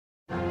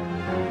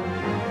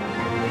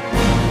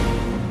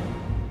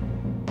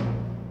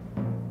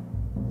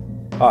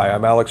Hi,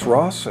 I'm Alex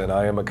Ross, and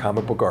I am a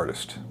comic book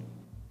artist.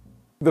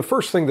 The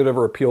first thing that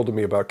ever appealed to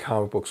me about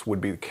comic books would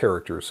be the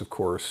characters, of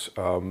course.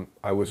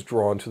 I was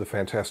drawn to the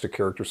fantastic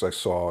characters I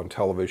saw on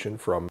television,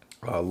 from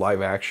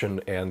live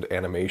action and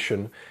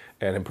animation,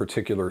 and in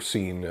particular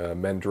seeing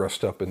men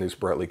dressed up in these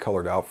brightly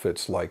colored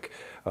outfits like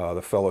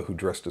the fellow who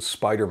dressed as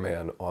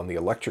Spider-Man on the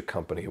Electric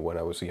Company when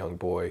I was a young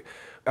boy.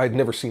 I'd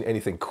never seen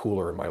anything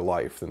cooler in my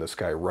life than this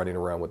guy running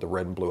around with the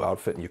red and blue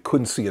outfit, and you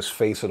couldn't see his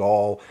face at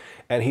all,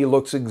 and he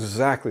looks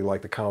exactly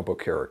like the comic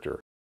book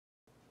character.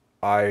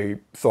 I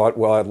thought,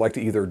 well, I'd like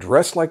to either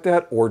dress like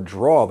that or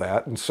draw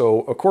that, and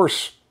so, of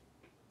course,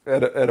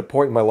 at a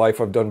point in my life,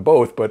 I've done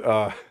both, but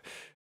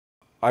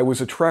I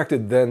was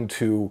attracted then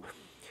to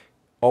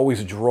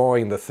always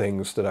drawing the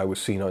things that I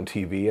was seeing on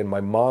TV, and my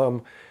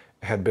mom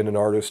had been an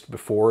artist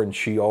before, and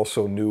she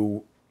also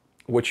knew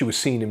what she was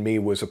seeing in me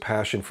was a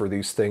passion for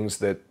these things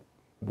that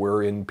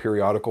were in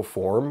periodical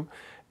form,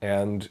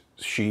 and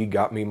she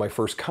got me my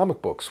first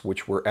comic books,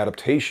 which were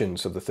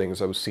adaptations of the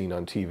things I was seeing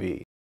on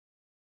TV.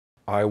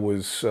 I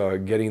was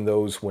getting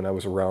those when I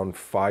was around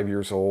 5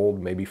 years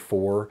old, maybe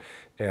 4,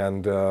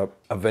 and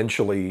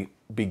eventually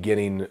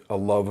beginning a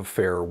love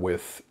affair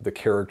with the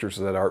characters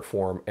of that art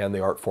form and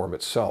the art form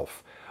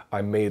itself.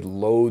 I made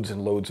loads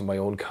and loads of my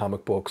own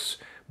comic books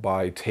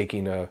by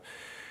taking a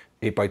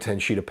 8x10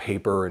 sheet of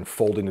paper and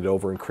folding it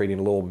over and creating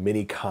a little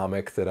mini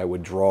comic that I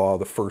would draw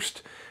the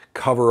first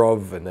cover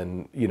of, and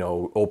then, you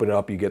know, open it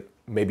up, you get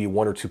maybe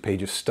 1 or 2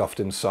 pages stuffed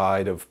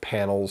inside of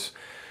panels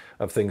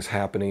of things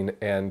happening,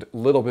 and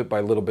little bit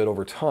by little bit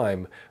over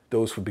time,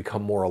 those would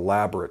become more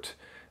elaborate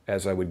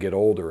as I would get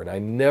older. And I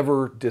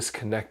never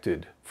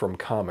disconnected from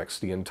comics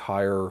the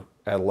entire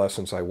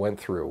adolescence I went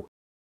through.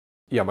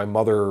 Yeah, my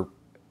mother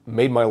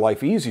made my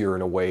life easier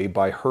in a way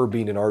by her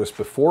being an artist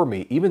before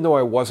me, even though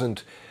I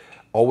wasn't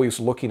always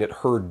looking at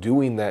her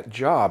doing that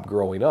job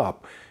growing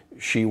up.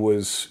 She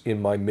was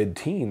in my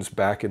mid-teens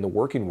back in the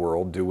working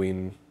world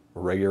doing a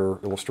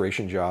regular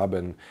illustration job,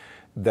 and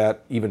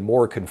that even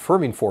more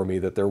confirming for me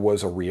that there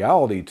was a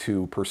reality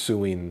to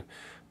pursuing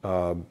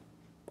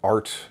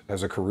art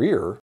as a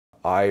career.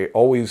 I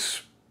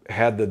always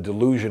had the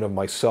delusion of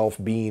myself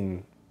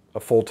being a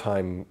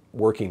full-time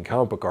working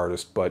comic book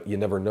artist, but you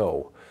never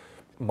know.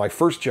 My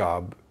first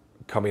job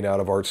coming out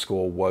of art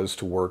school was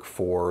to work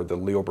for the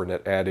Leo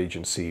Burnett ad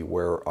agency,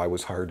 where I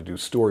was hired to do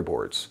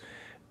storyboards.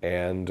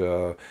 And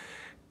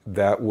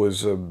that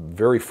was a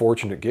very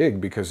fortunate gig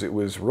because it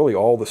was really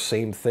all the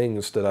same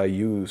things that I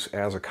use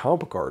as a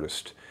comic book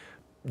artist.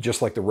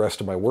 Just like the rest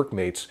of my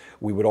workmates,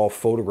 we would all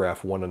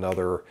photograph one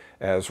another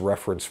as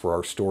reference for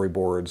our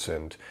storyboards,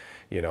 and,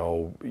 you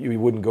know, you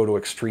wouldn't go to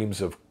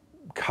extremes of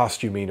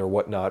costuming or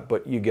whatnot,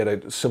 but you get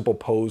a simple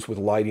pose with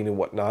lighting and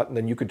whatnot, and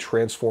then you could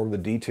transform the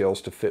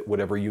details to fit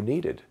whatever you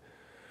needed.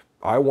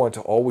 I want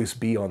to always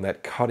be on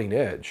that cutting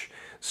edge.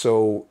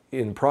 So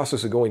in the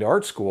process of going to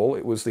art school,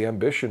 it was the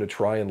ambition to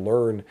try and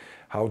learn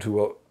how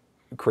to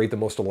create the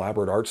most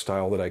elaborate art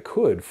style that I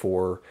could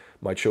for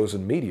my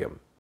chosen medium.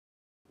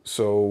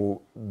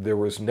 So there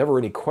was never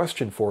any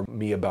question for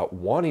me about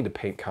wanting to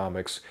paint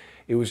comics.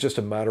 It was just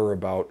a matter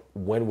about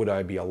when would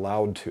I be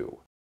allowed to.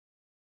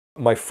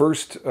 My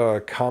first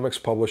comics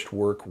published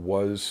work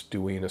was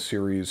doing a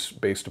series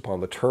based upon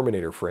the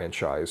Terminator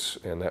franchise,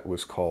 and that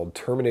was called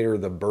Terminator: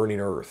 The Burning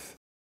Earth.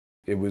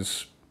 It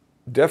was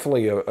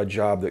definitely a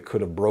job that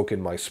could have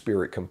broken my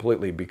spirit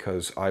completely,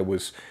 because I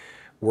was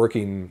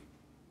working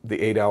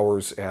the 8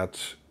 hours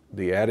at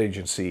the ad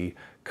agency,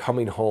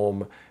 coming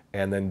home,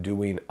 and then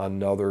doing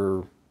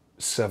another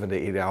 7 to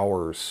 8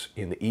 hours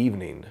in the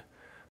evening.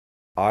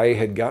 I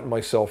had gotten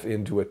myself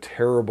into a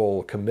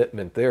terrible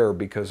commitment there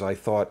because I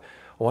thought,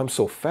 oh, I'm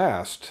so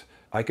fast,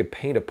 I could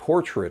paint a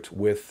portrait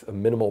with a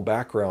minimal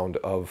background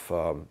of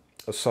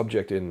a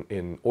subject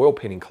in oil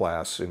painting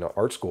class in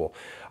art school.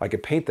 I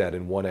could paint that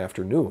in one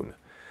afternoon.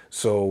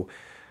 So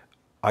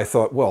I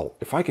thought, well,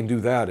 if I can do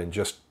that in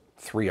just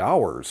 3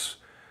 hours,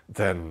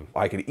 then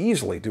I could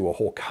easily do a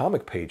whole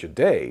comic page a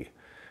day.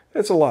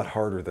 It's a lot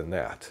harder than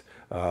that.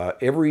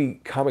 Every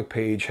comic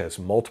page has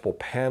multiple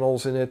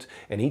panels in it,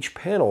 and each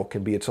panel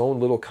can be its own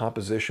little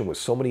composition with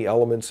so many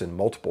elements and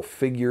multiple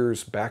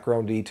figures,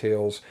 background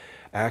details,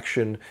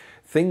 action,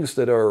 things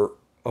that are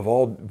of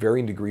all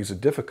varying degrees of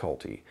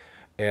difficulty.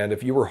 And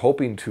if you were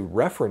hoping to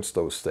reference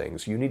those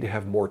things, you need to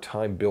have more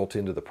time built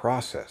into the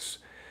process.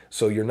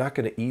 So you're not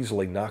going to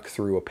easily knock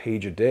through a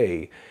page a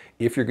day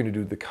if you're going to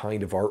do the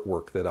kind of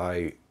artwork that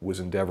I was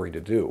endeavoring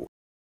to do.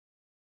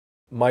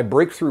 My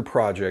breakthrough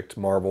project,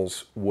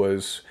 Marvels,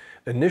 was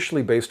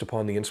initially based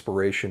upon the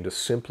inspiration to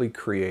simply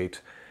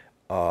create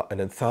an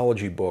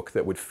anthology book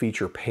that would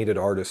feature painted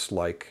artists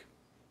like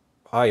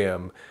I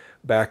am,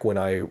 back when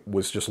I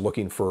was just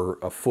looking for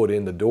a foot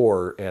in the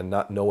door and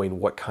not knowing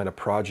what kind of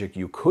project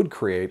you could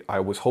create. I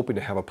was hoping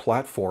to have a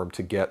platform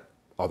to get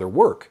other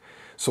work.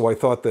 So I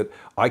thought that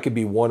I could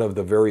be one of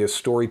the various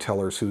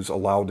storytellers who's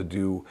allowed to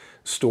do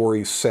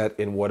stories set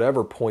in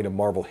whatever point of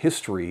Marvel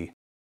history.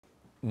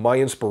 My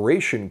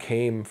inspiration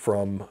came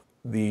from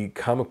the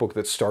comic book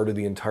that started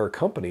the entire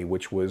company,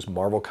 which was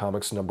Marvel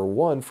Comics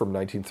 #1 from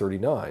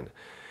 1939.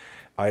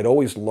 I had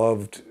always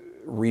loved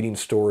reading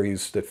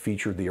stories that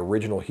featured the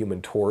original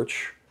Human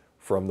Torch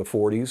from the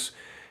 40s,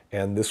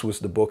 and this was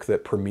the book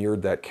that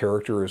premiered that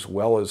character as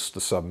well as the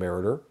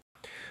Submariner.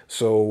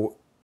 So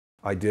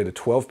I did a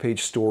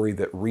 12-page story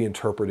that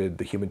reinterpreted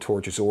the Human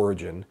Torch's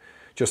origin,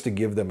 just to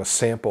give them a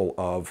sample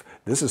of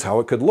this is how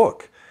it could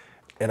look.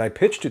 And I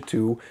pitched it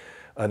to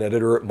an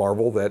editor at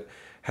Marvel that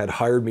had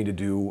hired me to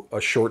do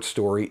a short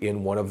story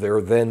in one of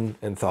their then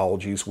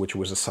anthologies, which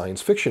was a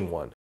science fiction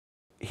one.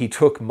 He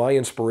took my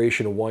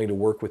inspiration of wanting to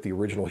work with the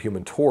original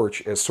Human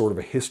Torch as sort of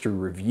a history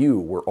review,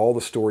 where all the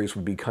stories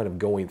would be kind of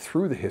going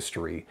through the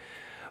history.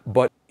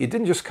 But it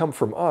didn't just come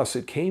from us,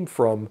 it came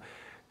from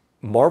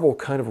Marvel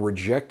kind of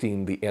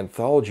rejecting the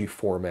anthology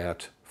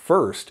format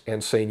first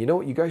and saying, you know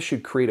what, you guys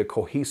should create a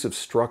cohesive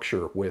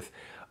structure with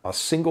a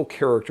single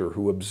character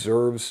who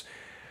observes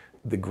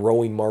the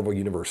growing Marvel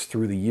Universe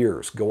through the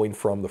years, going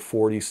from the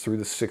 40s through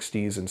the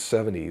 60s and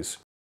 70s.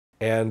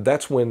 And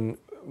that's when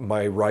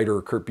my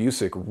writer, Kurt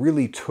Busiek,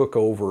 really took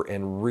over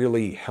and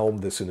really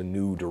helmed this in a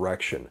new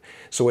direction.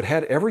 So it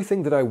had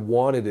everything that I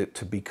wanted it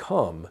to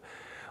become,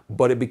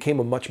 but it became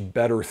a much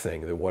better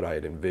thing than what I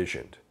had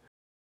envisioned.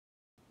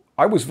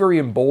 I was very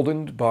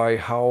emboldened by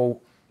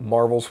how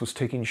Marvel's was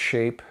taking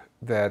shape,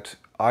 that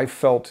I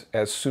felt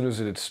as soon as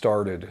it had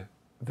started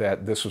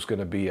that this was going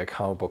to be a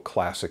comic book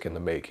classic in the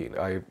making.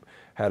 I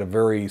had a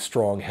very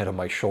strong head on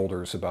my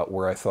shoulders about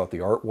where I thought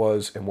the art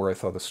was and where I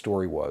thought the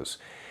story was.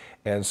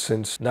 And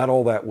since not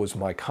all that was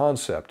my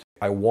concept,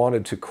 I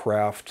wanted to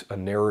craft a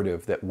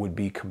narrative that would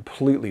be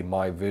completely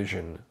my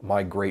vision,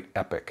 my great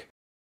epic.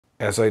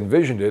 As I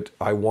envisioned it,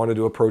 I wanted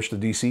to approach the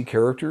DC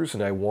characters,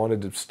 and I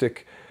wanted to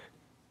stick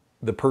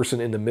the person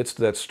in the midst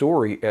of that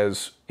story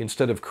as,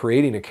 instead of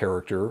creating a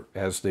character,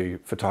 as the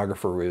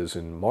photographer is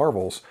in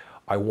Marvel's,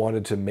 I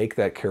wanted to make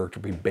that character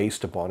be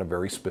based upon a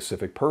very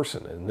specific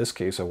person. In this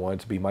case, I wanted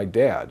it to be my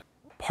dad.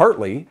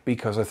 Partly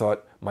because I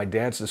thought my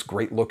dad's this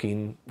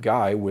great-looking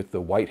guy with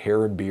the white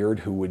hair and beard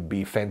who would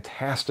be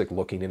fantastic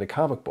looking in a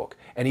comic book.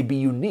 And he'd be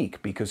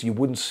unique because you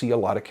wouldn't see a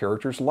lot of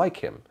characters like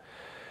him.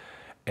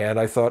 And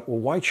I thought, well,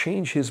 why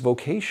change his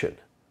vocation?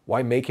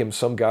 Why make him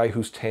some guy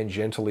who's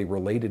tangentially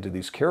related to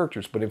these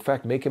characters, but in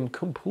fact make him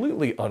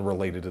completely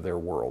unrelated to their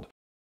world?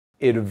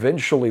 It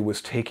eventually was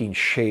taking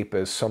shape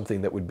as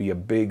something that would be a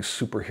big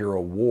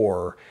superhero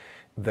war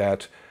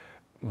that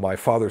my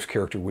father's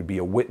character would be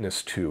a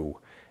witness to.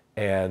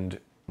 And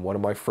one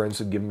of my friends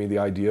had given me the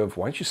idea of,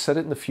 why don't you set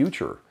it in the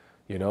future?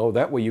 You know,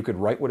 that way you could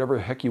write whatever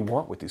the heck you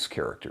want with these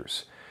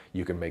characters.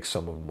 You can make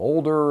some of them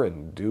older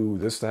and do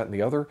this, that, and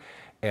the other.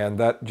 And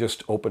that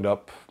just opened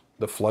up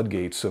the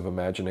floodgates of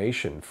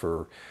imagination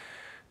for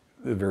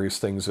the various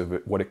things of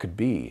it, what it could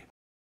be.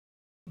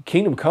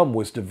 Kingdom Come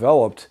was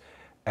developed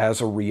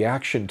as a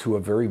reaction to a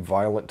very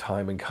violent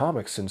time in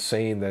comics, and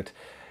saying that,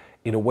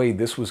 in a way,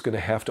 this was going to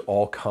have to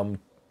all come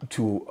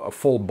to a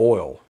full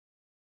boil.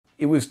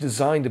 It was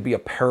designed to be a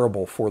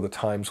parable for the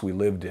times we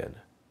lived in,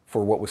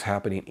 for what was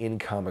happening in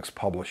comics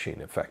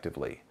publishing,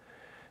 effectively.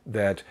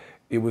 That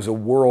it was a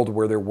world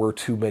where there were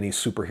too many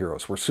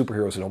superheroes, where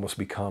superheroes had almost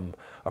become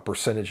a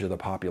percentage of the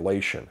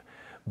population,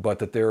 but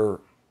that their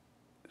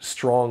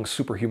strong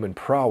superhuman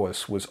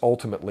prowess was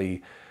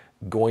ultimately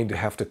going to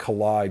have to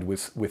collide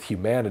with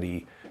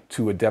humanity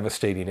to a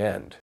devastating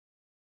end.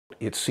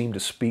 It seemed to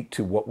speak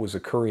to what was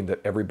occurring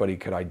that everybody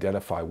could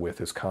identify with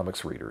as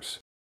comics readers.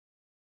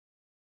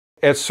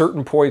 At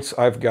certain points,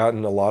 I've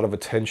gotten a lot of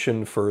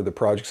attention for the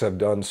projects I've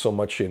done, so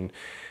much in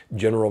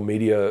general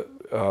media,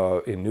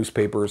 in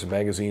newspapers and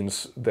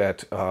magazines,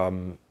 that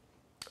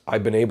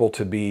I've been able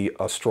to be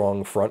a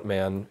strong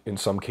frontman in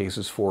some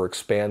cases for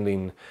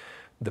expanding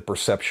the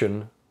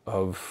perception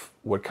of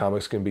what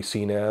comics can be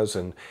seen as.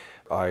 And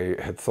I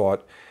had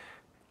thought,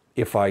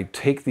 if I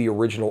take the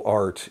original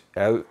art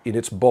in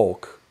its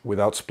bulk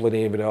without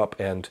splitting it up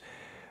and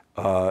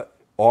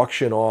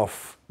auction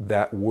off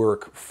that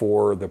work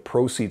for the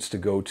proceeds to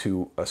go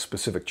to a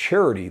specific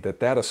charity,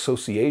 that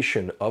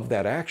association of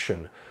that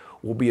action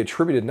will be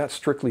attributed not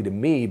strictly to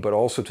me, but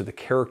also to the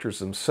characters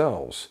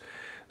themselves,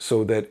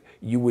 so that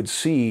you would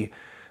see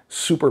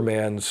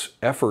Superman's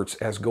efforts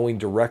as going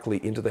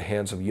directly into the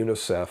hands of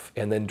UNICEF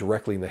and then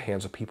directly in the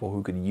hands of people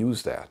who could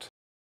use that.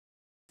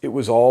 It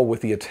was all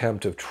with the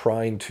attempt of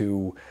trying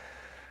to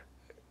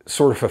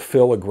sort of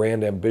fulfill a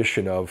grand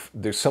ambition of,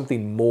 there's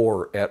something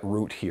more at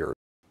root here,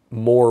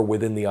 more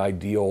within the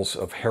ideals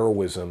of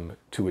heroism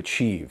to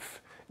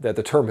achieve. That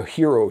the term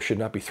hero should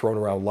not be thrown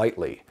around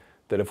lightly.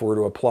 That if we're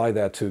to apply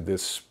that to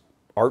this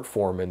art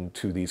form and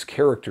to these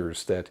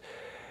characters, that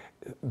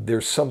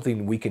there's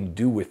something we can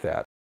do with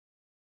that.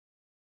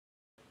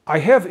 I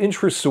have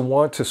interests to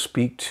want to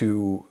speak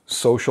to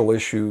social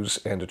issues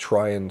and to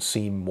try and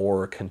seem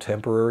more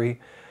contemporary,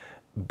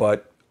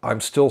 but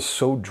I'm still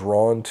so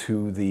drawn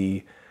to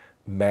the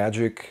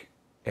magic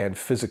and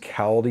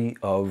physicality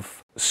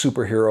of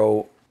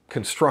superhero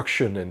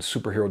construction and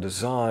superhero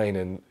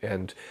design,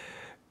 and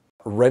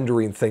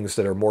rendering things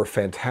that are more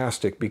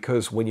fantastic,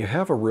 because when you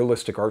have a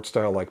realistic art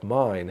style like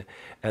mine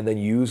and then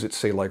use it,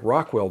 say, like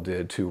Rockwell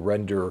did, to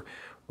render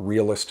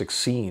realistic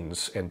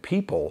scenes and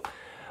people,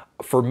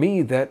 for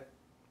me that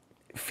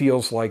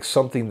feels like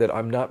something that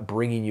I'm not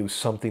bringing you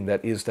something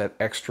that is that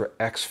extra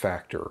X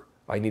factor.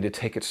 I need to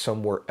take it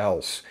somewhere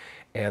else.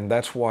 And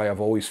that's why I've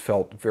always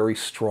felt very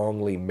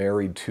strongly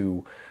married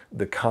to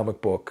the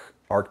comic book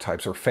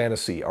archetypes or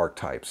fantasy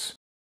archetypes.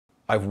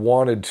 I've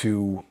wanted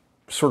to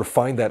sort of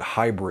find that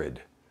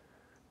hybrid,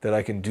 that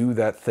I can do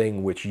that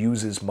thing which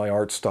uses my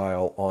art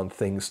style on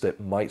things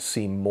that might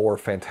seem more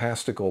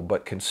fantastical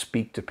but can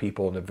speak to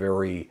people in a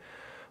very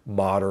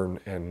modern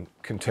and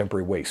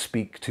contemporary way,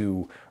 speak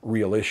to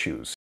real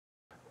issues.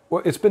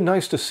 Well, it's been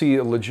nice to see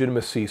a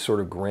legitimacy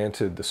sort of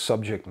granted the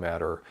subject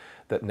matter,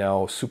 that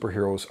now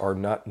superheroes are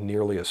not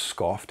nearly as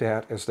scoffed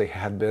at as they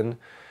had been,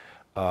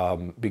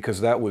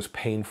 because that was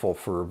painful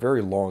for a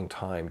very long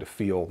time to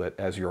feel that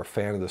as you're a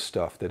fan of this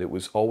stuff, that it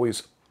was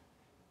always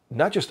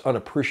not just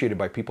unappreciated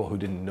by people who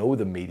didn't know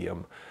the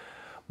medium,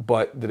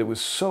 but that it was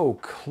so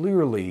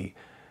clearly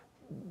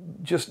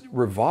just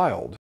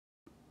reviled.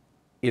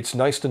 It's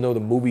nice to know the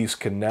movies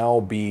can now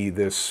be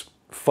this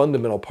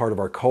fundamental part of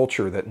our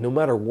culture, that no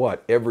matter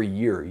what, every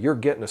year you're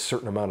getting a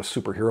certain amount of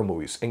superhero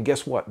movies. And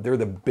guess what? They're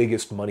the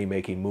biggest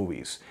money-making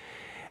movies.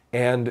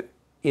 And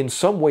in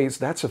some ways,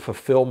 that's a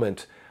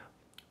fulfillment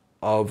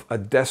of a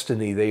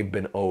destiny they've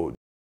been owed.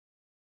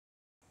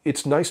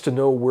 It's nice to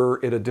know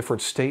we're at a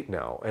different state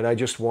now, and I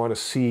just want to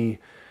see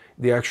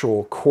the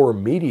actual core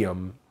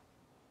medium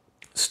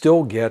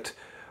still get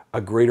a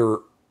greater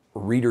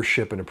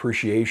readership and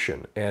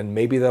appreciation. And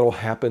maybe that'll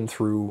happen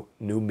through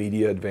new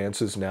media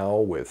advances now,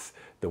 with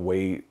the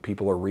way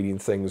people are reading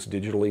things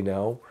digitally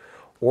now.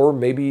 Or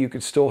maybe you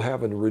could still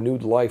have a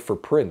renewed life for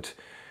print.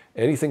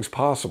 Anything's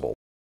possible.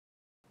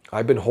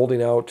 I've been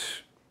holding out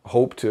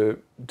hope to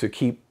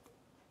keep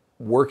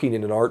working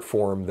in an art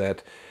form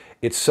that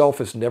itself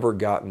has never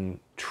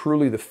gotten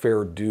truly the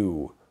fair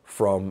due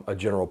from a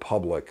general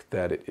public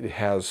that it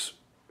has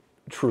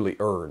truly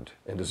earned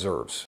and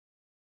deserves.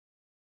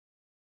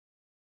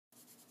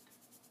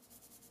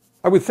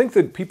 I would think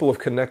that people have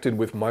connected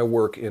with my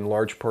work in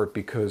large part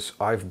because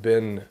I've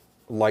been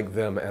like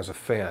them as a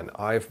fan.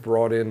 I've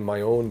brought in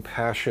my own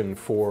passion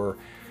for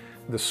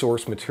the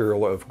source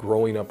material of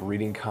growing up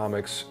reading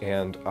comics,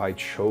 and I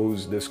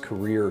chose this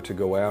career to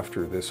go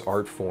after this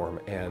art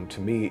form. And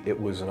to me, it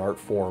was an art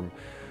form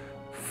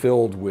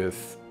filled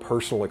with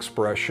personal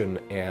expression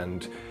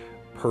and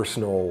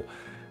personal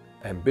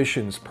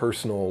ambitions,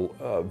 personal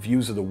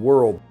views of the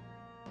world.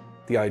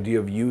 The idea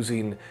of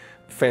using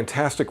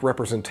fantastic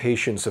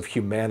representations of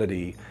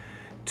humanity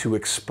to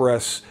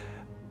express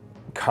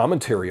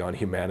commentary on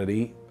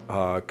humanity,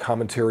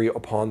 commentary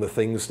upon the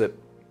things that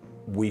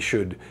we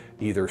should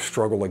either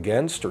struggle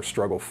against or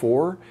struggle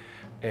for.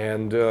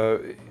 And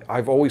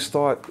I've always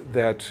thought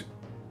that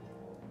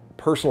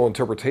personal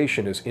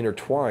interpretation is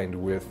intertwined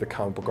with the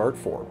comic book art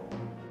form.